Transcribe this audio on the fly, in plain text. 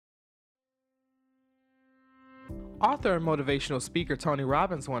Author and motivational speaker Tony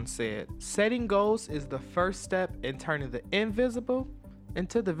Robbins once said, "Setting goals is the first step in turning the invisible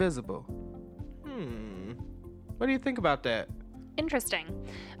into the visible." What do you think about that? Interesting.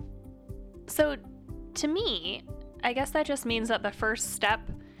 So, to me, I guess that just means that the first step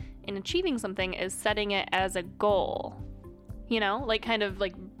in achieving something is setting it as a goal. You know, like kind of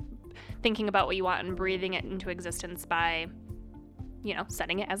like thinking about what you want and breathing it into existence by, you know,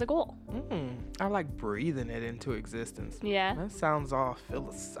 setting it as a goal. I like breathing it into existence. Yeah. That sounds all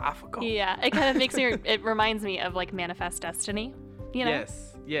philosophical. Yeah, it kind of makes me, it reminds me of like Manifest Destiny, you know?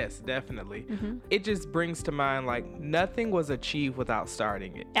 Yes, definitely. Mm-hmm. It just brings to mind like nothing was achieved without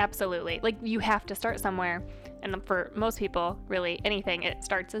starting it. Absolutely. Like you have to start somewhere. And for most people, really anything, it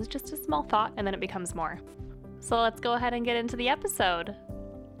starts as just a small thought and then it becomes more. So let's go ahead and get into the episode.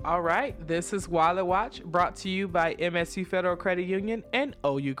 All right, this is Wallet Watch, brought to you by MSU Federal Credit Union and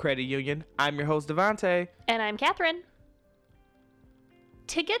OU Credit Union. I'm your host, Devontae. And I'm Catherine.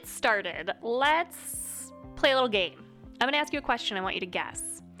 To get started, let's play a little game. I'm going to ask you a question. I want you to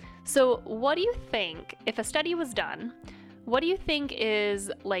guess. So what do you think, if a study was done, what do you think is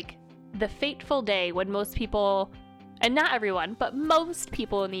like the fateful day when most people, and not everyone, but most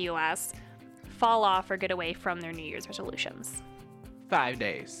people in the U.S. fall off or get away from their New Year's resolutions? 5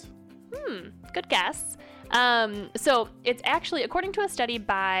 days. Good guess. So it's actually, according to a study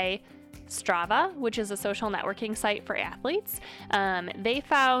by Strava, which is a social networking site for athletes, they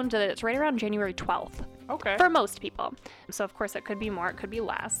found that it's right around January 12th. Okay. For most people. So of course it could be more, it could be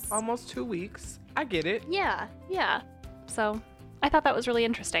less. Almost 2 weeks. I get it. Yeah. So I thought that was really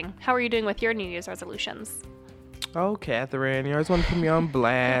interesting. How are you doing with your New Year's resolutions? Oh, Catherine, you always want to put me on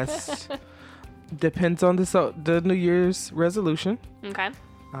blast. Depends on the New Year's resolution. Okay.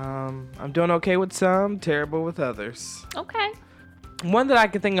 I'm doing okay with some, terrible with others. Okay. One that I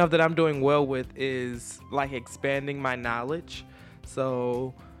can think of that I'm doing well with is like expanding my knowledge.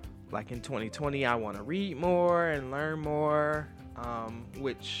 So like in 2020, I want to read more and learn more,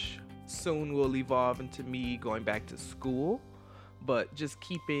 which soon will evolve into me going back to school, but just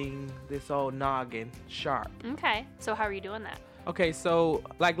keeping this old noggin sharp. Okay. So how are you doing that? Okay, so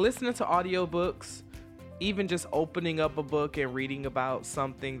like listening to audiobooks, even just opening up a book and reading about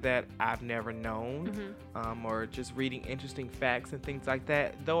something that I've never known, or just reading interesting facts and things like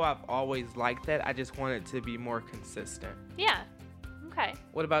that. Though I've always liked that, I just want it to be more consistent. Yeah. Okay.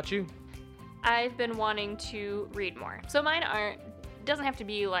 What about you? I've been wanting to read more. So mine doesn't have to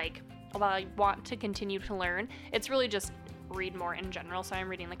be like, well, I want to continue to learn. It's really just read more in general. So I'm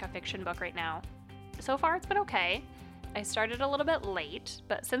reading like a fiction book right now. So far it's been okay. I started a little bit late,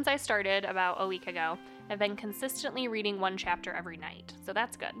 but since I started about a week ago, I've been consistently reading one chapter every night, so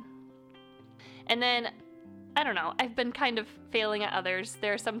that's good. And then, I don't know, I've been kind of failing at others.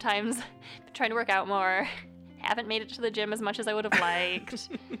 There are sometimes trying to work out more, haven't made it to the gym as much as I would have liked,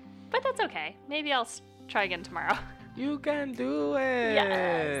 but that's okay. Maybe I'll try again tomorrow. You can do it.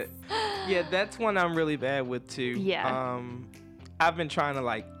 Yes. Yeah, that's one I'm really bad with too. Yeah. I've been trying to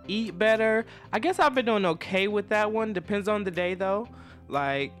like eat better. I guess I've been doing okay with that one. Depends on the day though.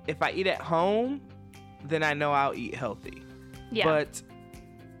 Like if I eat at home, then I know I'll eat healthy. Yeah. But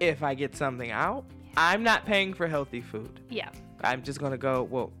if I get something out, I'm not paying for healthy food. Yeah. I'm just going to go,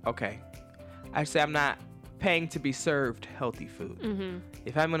 well, okay. I say I'm not paying to be served healthy food. Mm-hmm.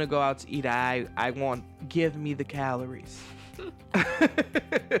 If I'm going to go out to eat, I want, give me the calories.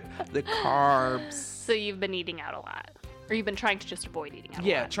 The carbs. So you've been eating out a lot. Or you've been trying to just avoid eating out a lot.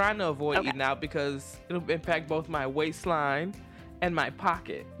 Yeah, trying to avoid Okay. eating out because it'll impact both my waistline and my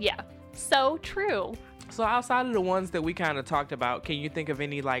pocket. Yeah. So true. So outside of the ones that we kind of talked about, can you think of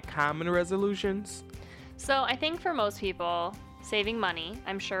any like common resolutions? So I think for most people, saving money,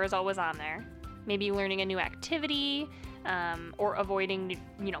 I'm sure, is always on there. Maybe learning a new activity, or avoiding,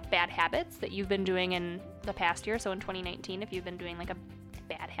 bad habits that you've been doing in the past year. So in 2019, if you've been doing like a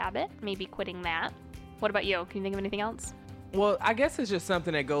bad habit, maybe quitting that. What about you? Can you think of anything else? Well, I guess it's just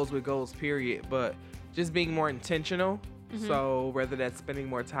something that goes with goals, period. But just being more intentional. Mm-hmm. So whether that's spending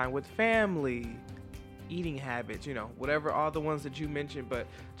more time with family, eating habits, whatever, all the ones that you mentioned, but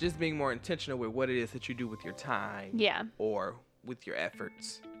just being more intentional with what it is that you do with your time. Yeah. Or with your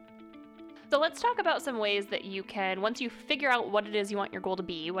efforts. So let's talk about some ways that you can, once you figure out what it is you want your goal to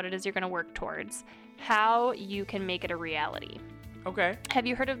be, what it is you're going to work towards, how you can make it a reality. Okay. Have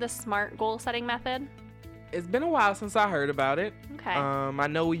you heard of the SMART goal setting method? It's been a while since I heard about it. Okay. I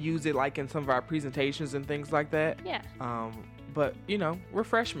know we use it like in some of our presentations and things like that. Yeah. But,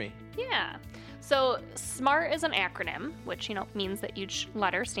 refresh me. Yeah. So SMART is an acronym, which, means that each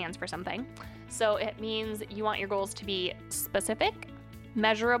letter stands for something. So it means you want your goals to be specific,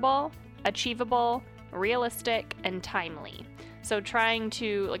 measurable, achievable, realistic, and timely. So trying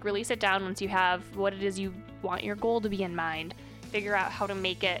to like really sit down once you have what it is you want your goal to be in mind, figure out how to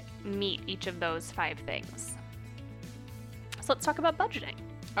make it meet each of those 5 things. So let's talk about budgeting.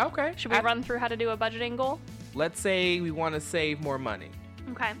 Okay. Should we run through how to do a budgeting goal? Let's say we want to save more money.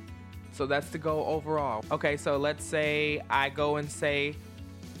 Okay. So that's the goal overall. Okay, so let's say I go and say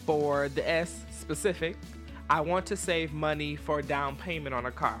for the S specific, I want to save money for a down payment on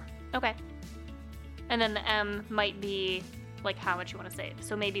a car. Okay. And then the M might be like how much you want to save.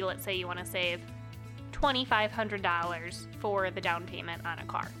 So maybe let's say you want to save $2,500 for the down payment on a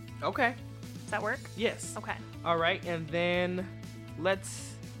car. Okay. Does that work? Yes. Okay. All right, and then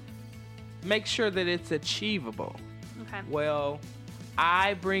let's make sure that it's achievable. Okay. Well,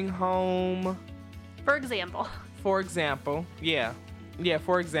 I bring home, For example. for example,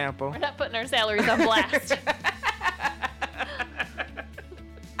 for example, We're not putting our salaries on blast.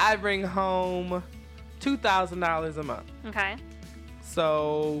 I bring home $2,000 a month. Okay.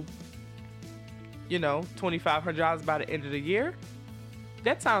 So, $2,500 by the end of the year.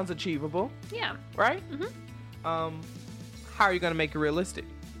 That sounds achievable, Yeah. right? Mm-hmm. How are you going to make it realistic?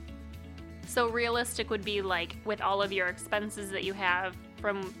 So realistic would be like with all of your expenses that you have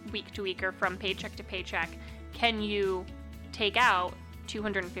from week to week or from paycheck to paycheck, can you take out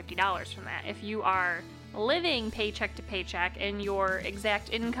 $250 from that? If you are living paycheck to paycheck and your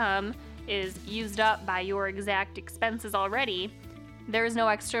exact income is used up by your exact expenses already, there's no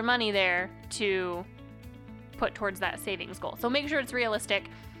extra money there to put towards that savings goal. So make sure it's realistic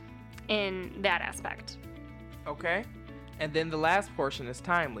in that aspect. Okay. And then the last portion is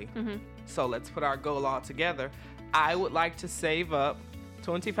timely. Mm-hmm. So let's put our goal all together. I would like to save up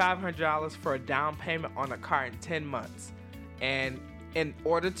 $2,500 for a down payment on a car in 10 months. And in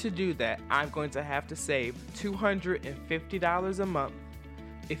order to do that, I'm going to have to save $250 a month.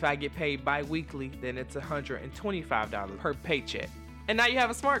 If I get paid bi-weekly, then it's $125 per paycheck. And now you have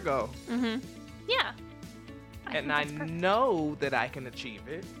a SMART goal. Mm-hmm. Yeah. And I know that I can achieve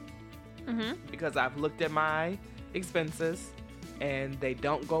it Mm-hmm. because I've looked at my expenses and they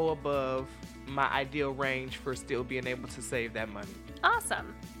don't go above my ideal range for still being able to save that money.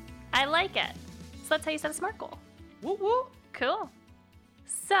 Awesome. I like it. So that's how you set a SMART goal. Woo woo. Cool.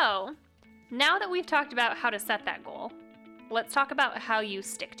 So, now that we've talked about how to set that goal, let's talk about how you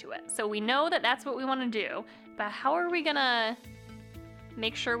stick to it. So we know that that's what we want to do, but how are we gonna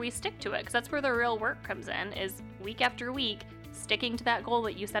make sure we stick to it? Because that's where the real work comes in, is week after week, sticking to that goal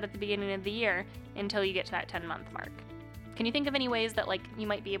that you set at the beginning of the year until you get to that 10-month mark. Can you think of any ways that like you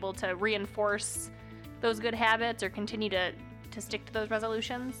might be able to reinforce those good habits or continue to stick to those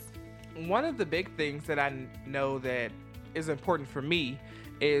resolutions? One of the big things that I know that is important for me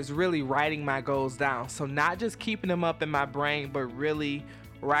is really writing my goals down. So not just keeping them up in my brain, but really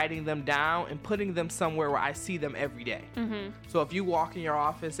writing them down and putting them somewhere where I see them every day. Mm-hmm. So if you walk in your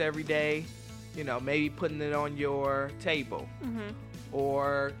office every day, maybe putting it on your table. Mm-hmm.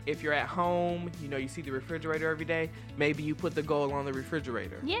 Or if you're at home, you see the refrigerator every day, maybe you put the goal on the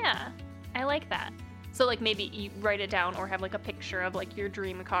refrigerator. Yeah, I like that. So like maybe you write it down or have like a picture of like your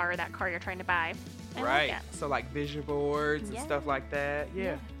dream car or that car you're trying to buy. I Right. Like it. So like vision boards and Yeah. stuff like that.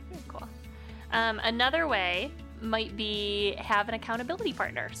 Yeah. Very cool. Another way might be have an accountability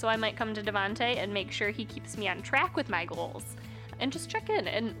partner. So I might come to Devontae and make sure he keeps me on track with my goals and just check in.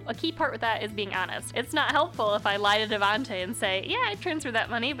 And a key part with that is being honest. It's not helpful if I lie to Devontae and say, yeah, I transferred that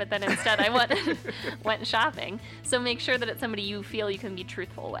money, but then instead I went shopping. So make sure that it's somebody you feel you can be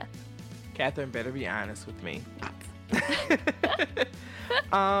truthful with. Catherine better be honest with me.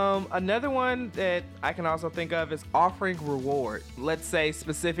 Another one that I can also think of is offering reward. Let's say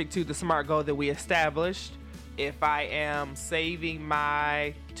specific to the SMART goal that we established. If I am saving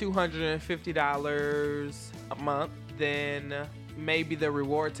my $250 a month, then maybe the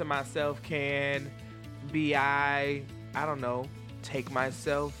reward to myself can be I don't know, take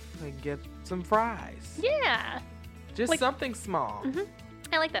myself and get some fries. Yeah. Just Like- something small. Mm-hmm.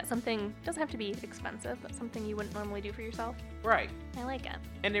 I like that. Something doesn't have to be expensive, but something you wouldn't normally do for yourself. Right. I like it.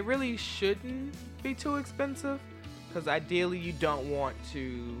 And it really shouldn't be too expensive because ideally you don't want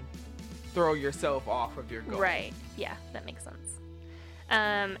to throw yourself off of your goal. Right. Yeah, that makes sense.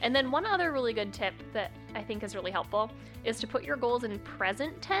 And then one other really good tip that I think is really helpful is to put your goals in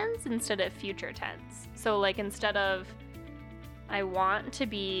present tense instead of future tense. So like instead of I want to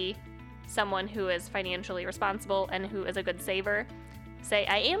be someone who is financially responsible and who is a good saver, say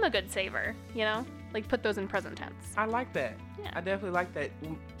I am a good saver, Like put those in present tense. I like that. Yeah. I definitely like that.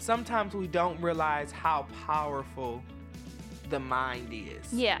 Sometimes we don't realize how powerful the mind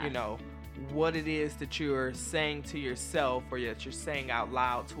is. Yeah. what it is that you're saying to yourself or that you're saying out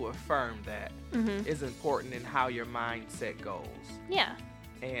loud to affirm that is important in how your mindset goes. Yeah.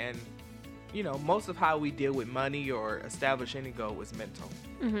 And, you know, most of how we deal with money or establish any goal is mental.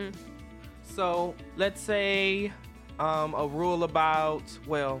 So let's say a rule about,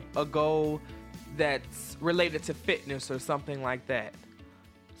 well, a goal that's related to fitness or something like that.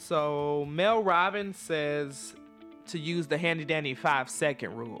 So Mel Robbins says to use the handy dandy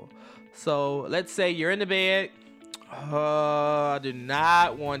 5-second rule. So let's say you're in the bed. I do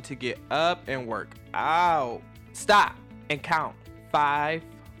not want to get up and work out. Stop and count. 5,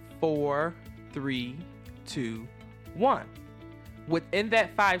 4, 3, 2, 1. Within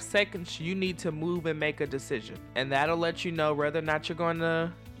that 5 seconds, you need to move and make a decision. And that'll let you know whether or not you're going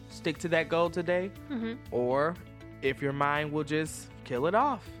to stick to that goal today or if your mind will just kill it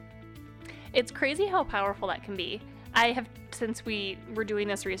off. It's crazy how powerful that can be. I have, since we were doing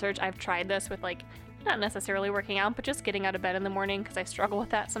this research, I've tried this with, like, not necessarily working out, but just getting out of bed in the morning because I struggle with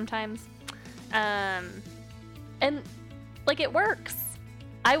that sometimes. And, like, it works.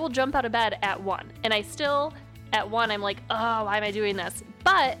 I will jump out of bed at 1, and I still, at 1, I'm like, oh, why am I doing this?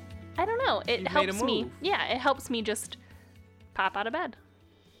 But, I don't know, it helps me. Yeah, it helps me just pop out of bed.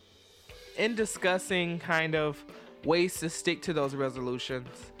 In discussing kind of ways to stick to those resolutions,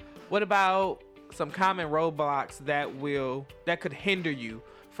 what about some common roadblocks that could hinder you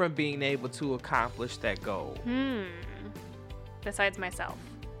from being able to accomplish that goal? Besides myself.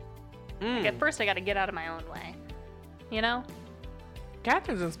 Like, at first I got to get out of my own way. You know?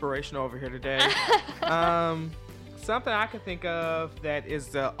 Catherine's inspirational over here today. Something I can think of that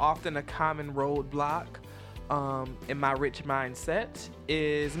is often a common roadblock in my rich mindset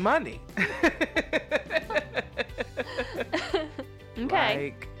is money. Okay.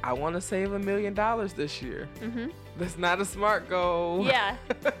 Like, I want to save $1 million this year. That's not a smart goal. Yeah.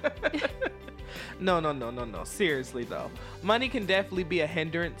 No. Seriously, though. Money can definitely be a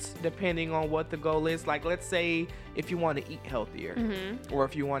hindrance depending on what the goal is. Like, let's say if you want to eat healthier or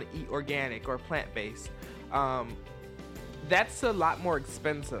if you want to eat organic or plant-based. That's a lot more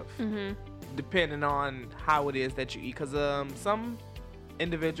expensive depending on how it is that you eat. Because some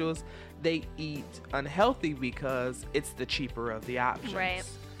individuals, they eat unhealthy because it's the cheaper of the options. Right.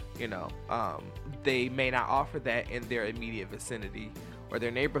 You know, they may not offer that in their immediate vicinity or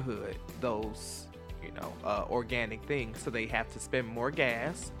their neighborhood, those, you know, organic things. So they have to spend more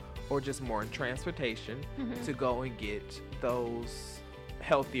gas or just more in transportation to go and get those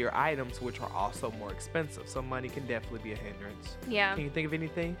healthier items, which are also more expensive. So money can definitely be a hindrance. Yeah. Can you think of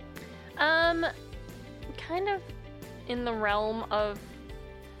anything? Kind of in the realm of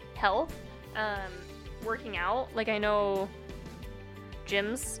health, working out. Like, I know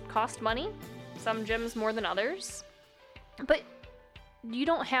gyms cost money, some gyms more than others, but you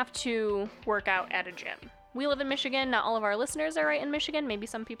don't have to work out at a gym. We live in Michigan. Not all of our listeners are right in Michigan. Maybe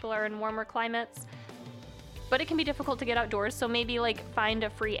some people are in warmer climates, but it can be difficult to get outdoors. So maybe, like, find a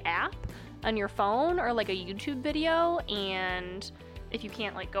free app on your phone or, like, a YouTube video, and if you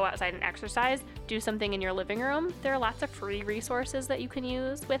can't, like, go outside and exercise, do something in your living room. There are lots of free resources that you can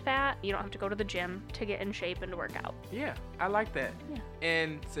use with that. You don't have to go to the gym to get in shape and to work out. Yeah, I like that. Yeah.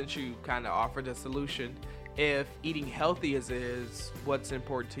 And since you kind of offered a solution, if eating healthy is what's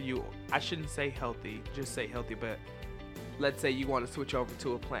important to you, I shouldn't say healthy, just say healthy, but let's say you want to switch over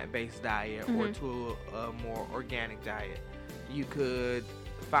to a plant-based diet or to a more organic diet. You could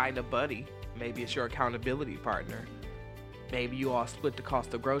find a buddy. Maybe it's your accountability partner. Maybe you all split the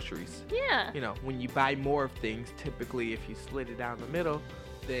cost of groceries. Yeah. You know, when you buy more of things, typically if you split it down the middle,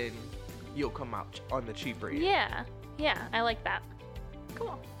 then you'll come out on the cheaper end. Yeah, I like that.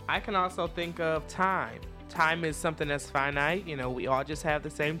 Cool. I can also think of time. Time is something that's finite. You know, we all just have the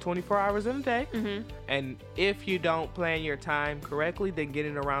same 24 hours in a day. And if you don't plan your time correctly, then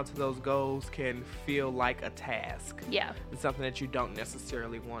getting around to those goals can feel like a task. Yeah. It's something that you don't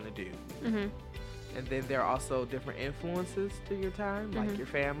necessarily want to do. And then there are also different influences to your time, like your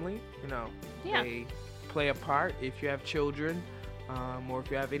family. You know, they play a part. If you have children, or if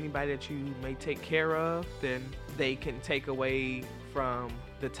you have anybody that you may take care of, then they can take away from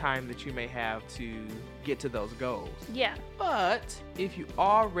the time that you may have to get to those goals. Yeah. But if you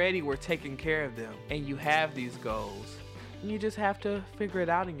already were taking care of them and you have these goals, you just have to figure it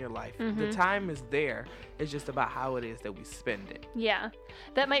out in your life. The time is there. It's just about how it is that we spend it. Yeah.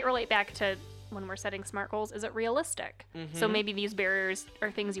 That might relate back to when we're setting SMART goals. Is it realistic? So maybe these barriers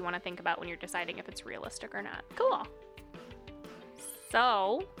are things you want to think about when you're deciding if it's realistic or not. Cool.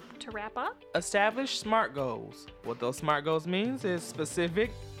 So, to wrap up, establish SMART goals. What those SMART goals means is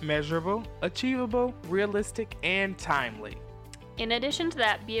specific, measurable, achievable, realistic, and timely. In addition to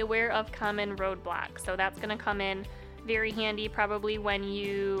that, be aware of common roadblocks. So that's going to come in very handy probably when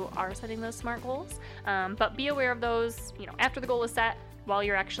you are setting those SMART goals. But be aware of those, after the goal is set, while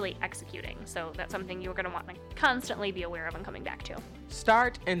you're actually executing. So that's something you're going to want to constantly be aware of and coming back to.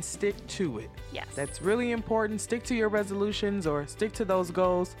 Start and stick to it. Yes. That's really important. Stick to your resolutions or stick to those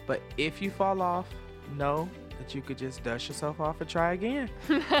goals. But if you fall off, know that you could just dust yourself off and try again.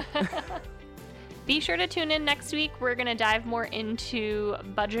 Be sure to tune in next week. We're going to dive more into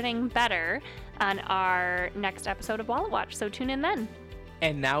budgeting better on our next episode of Wallet Watch. So tune in then.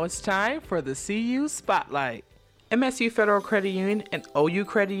 And now it's time for the CU Spotlight. MSU Federal Credit Union and OU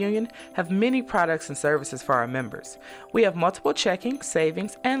Credit Union have many products and services for our members. We have multiple checking,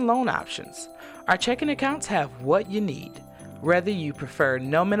 savings, and loan options. Our checking accounts have what you need. Whether you prefer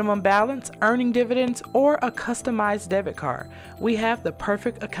no minimum balance, earning dividends, or a customized debit card, we have the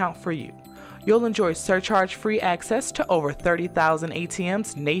perfect account for you. You'll enjoy surcharge-free access to over 30,000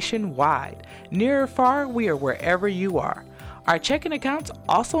 ATMs nationwide. Near or far, we are wherever you are. Our checking accounts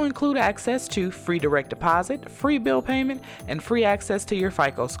also include access to free direct deposit, free bill payment, and free access to your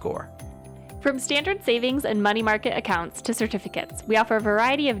FICO score. From standard savings and money market accounts to certificates, we offer a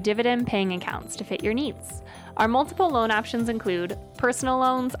variety of dividend-paying accounts to fit your needs. Our multiple loan options include personal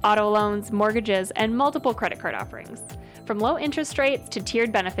loans, auto loans, mortgages, and multiple credit card offerings. From low interest rates to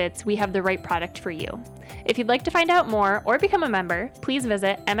tiered benefits, we have the right product for you. If you'd like to find out more or become a member, please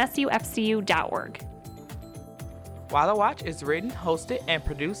visit msufcu.org. Wallet Watch is written, hosted, and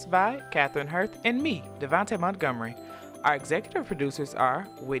produced by Catherine Hirth and me, Devontae Montgomery. Our executive producers are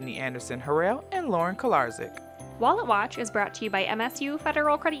Whitney Anderson-Harrell and Lauren Kolarczyk. Wallet Watch is brought to you by MSU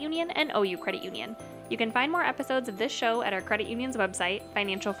Federal Credit Union and OU Credit Union. You can find more episodes of this show at our credit union's website,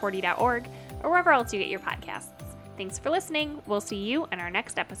 financial40.org, or wherever else you get your podcasts. Thanks for listening. We'll see you in our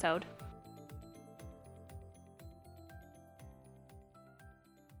next episode.